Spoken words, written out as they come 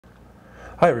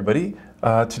Hi everybody.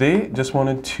 Today just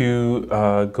wanted to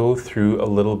go through a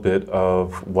little bit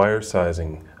of wire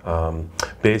sizing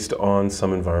based on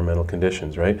some environmental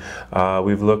conditions, right?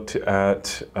 We've looked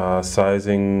at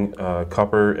sizing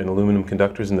copper and aluminum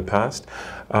conductors in the past,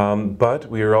 but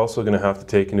we are also going to have to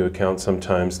take into account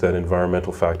sometimes that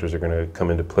environmental factors are going to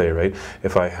come into play, right?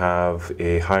 If I have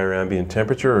a higher ambient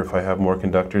temperature or if I have more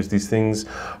conductors, these things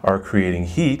are creating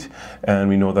heat, and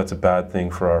we know that's a bad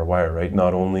thing for our wire, right?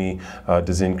 Not only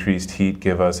does increased heat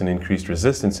give us an increased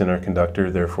resistance in our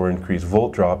conductor, therefore increased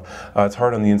volt drop, it's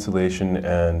hard on the insulation,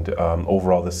 and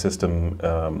overall the system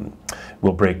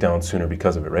will break down sooner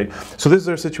because of it, right? So this is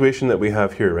our situation that we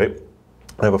have here, right?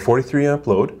 I have a 43 amp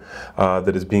load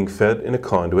that is being fed in a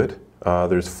conduit.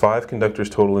 There's 5 conductors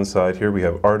total inside here. We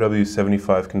have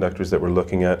RW75 conductors that we're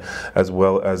looking at, as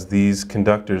well as these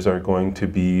conductors are going to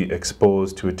be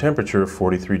exposed to a temperature of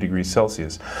 43 degrees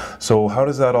Celsius. So how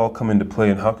does that all come into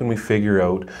play, and how can we figure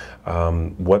out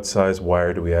what size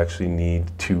wire do we actually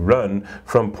need to run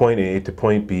from point A to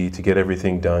point B to get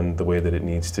everything done the way that it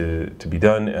needs to be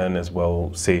done, and as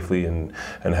well safely and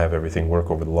have everything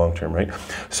work over the long term, right?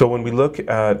 So when we look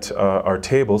at our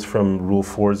tables from Rule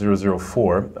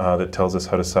 4004 that tells us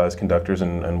how to size conductors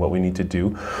and what we need to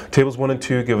do. Tables 1 and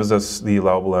 2 give us the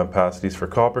allowable ampacities for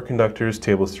copper conductors,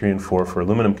 tables 3 and 4 for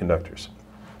aluminum conductors.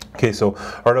 Okay, so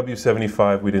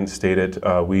RW75, we didn't state it,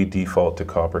 we default to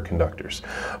copper conductors.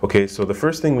 Okay, so the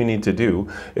first thing we need to do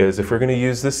is, if we're going to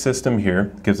use this system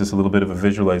here, it gives us a little bit of a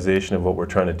visualization of what we're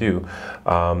trying to do.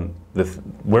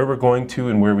 Where we're going to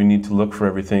and where we need to look for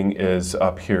everything is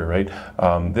up here, right?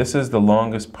 This is the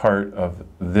longest part of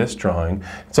this drawing.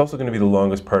 It's also going to be the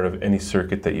longest part of any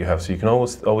circuit that you have. So you can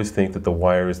always think that the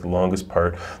wire is the longest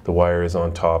part, the wire is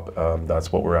on top.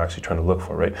 That's what we're actually trying to look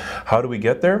for, right? How do we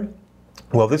get there?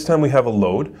 Well, this time we have a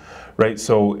load, right?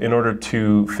 So in order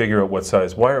to figure out what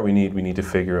size wire we need to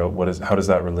figure out how does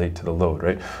that relate to the load,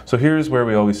 right? So here's where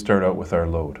we always start out with our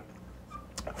load.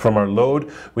 From our load,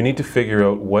 we need to figure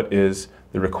out what is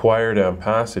the required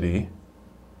ampacity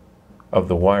of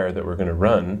the wire that we're going to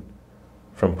run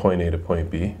from point A to point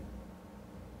B.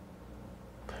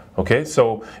 Okay,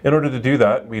 so in order to do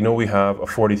that, we know we have a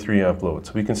 43 amp load,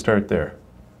 so we can start there.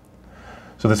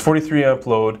 So this 43 amp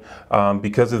load,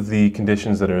 because of the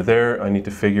conditions that are there, I need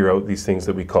to figure out these things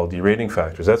that we call derating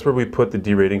factors. That's where we put the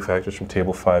derating factors from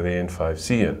table 5A and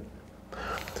 5C in.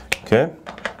 Okay,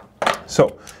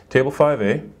 so table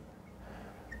 5A,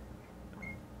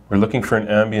 we're looking for an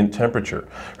ambient temperature,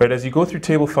 right? As you go through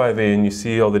table 5A and you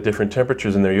see all the different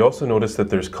temperatures in there, you also notice that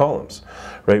there's columns,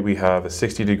 right? We have a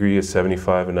 60 degree, a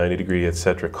 75, a 90 degree,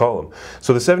 etc. column.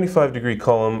 So the 75 degree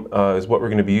column is what we're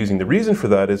going to be using. The reason for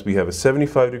that is we have a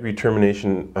 75 degree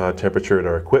termination temperature at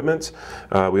our equipment.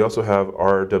 We also have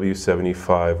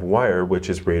RW75 wire, which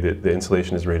is rated, the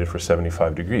insulation is rated for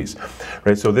 75 degrees,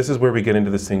 right? So this is where we get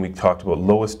into this thing we talked about,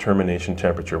 lowest termination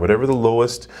temperature. Whatever the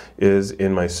lowest is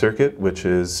in my circuit, which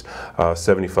is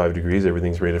 75 degrees,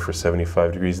 everything's rated for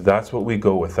 75 degrees, that's what we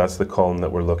go with. That's the column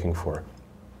that we're looking for.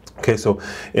 Okay, so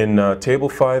in table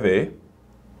 5A,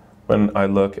 when I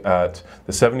look at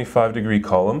the 75 degree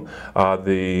column,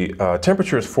 the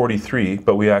temperature is 43,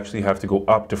 but we actually have to go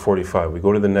up to 45. We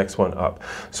go to the next one up.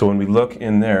 So when we look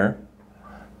in there,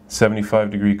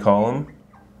 75 degree column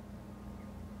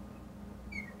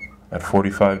at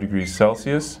 45 degrees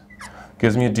Celsius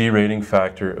gives me a derating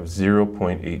factor of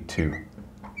 0.82.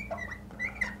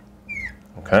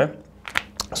 Okay,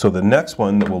 so the next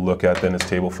one that we'll look at then is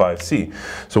table 5C.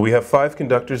 So we have 5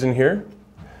 conductors in here.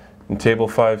 In table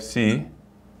 5C,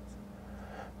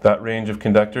 that range of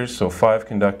conductors, so 5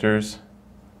 conductors,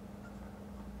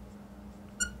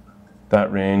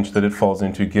 that range that it falls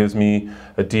into gives me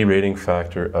a derating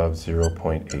factor of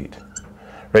 0.8.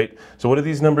 Right? So what do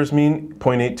these numbers mean?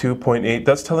 0.82, 0.8,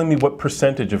 that's telling me what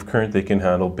percentage of current they can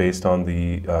handle based on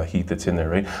the heat that's in there,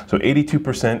 right? So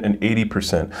 82% and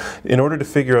 80%. In order to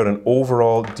figure out an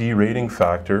overall derating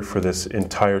factor for this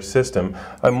entire system,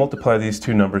 I multiply these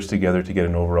two numbers together to get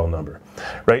an overall number,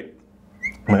 right?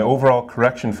 My overall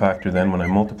correction factor then, when I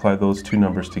multiply those two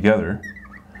numbers together,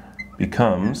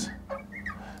 becomes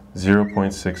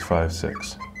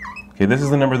 0.656. Okay, this is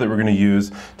the number that we're going to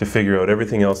use to figure out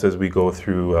everything else as we go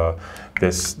through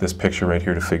this picture right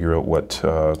here to figure out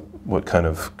what kind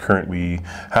of current we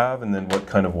have and then what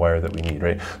kind of wire that we need,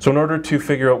 right? So in order to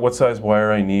figure out what size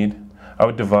wire I need, I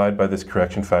would divide by this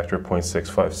correction factor of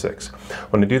 0.656.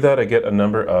 When I do that, I get a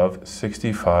number of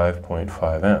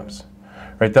 65.5 amps.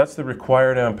 Right, that's the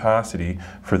required ampacity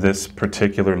for this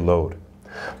particular load.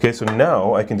 Okay, so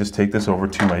now I can just take this over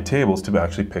to my tables to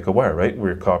actually pick a wire, right?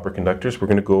 We're copper conductors. We're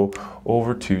going to go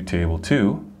over to table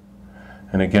 2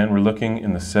 And again, we're looking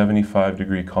in the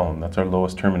 75-degree column. That's our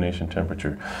lowest termination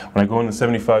temperature. When I go in the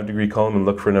 75-degree column and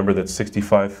look for a number that's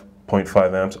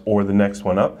 65.5 amps or the next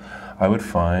one up, I would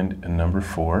find a number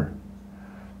 4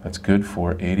 that's good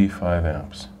for 85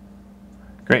 amps.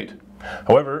 Great.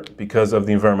 However, because of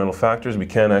the environmental factors, we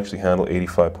can't actually handle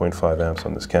 85.5 amps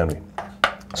on this, can we?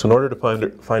 So in order to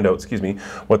find out,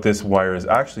 what this wire is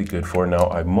actually good for, now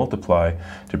I multiply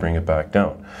to bring it back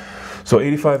down. So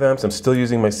 85 amps, I'm still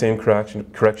using my same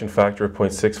correction factor of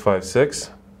 0.656.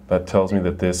 That tells me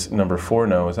that this number 4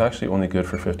 now is actually only good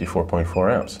for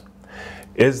 54.4 amps.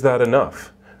 Is that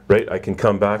enough? Right, I can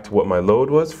come back to what my load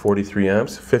was, 43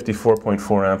 amps.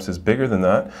 54.4 amps is bigger than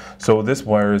that, so this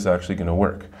wire is actually going to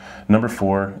work. Number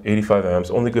 4, 85 amps,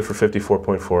 only good for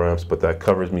 54.4 amps, but that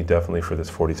covers me definitely for this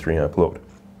 43 amp load.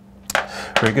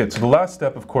 Very good. So the last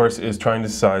step, of course, is trying to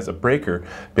size a breaker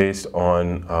based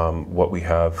on what we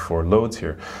have for loads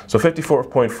here. So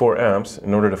 54.4 amps,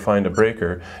 in order to find a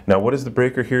breaker. Now, what is the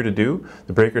breaker here to do?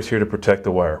 The breaker is here to protect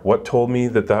the wire. What told me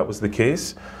that that was the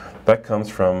case? That comes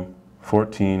from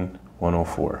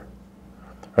 14104.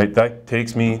 Right, that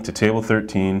takes me to table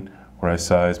 13 where I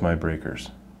size my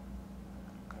breakers.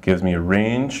 Gives me a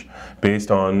range based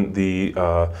on the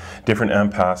different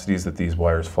ampacities that these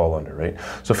wires fall under, right?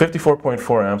 So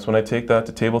 54.4 amps, when I take that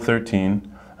to table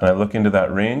 13 and I look into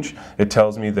that range, it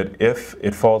tells me that if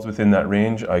it falls within that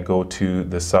range, I go to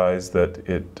the size that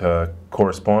it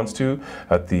corresponds to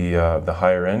at the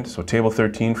higher end. So table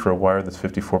 13 for a wire that's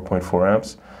 54.4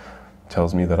 amps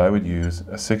tells me that I would use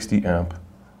a 60 amp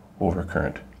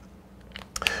overcurrent.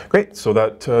 Great, so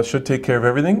that should take care of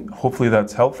everything. Hopefully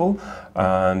that's helpful,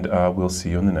 and we'll see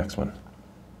you in the next one.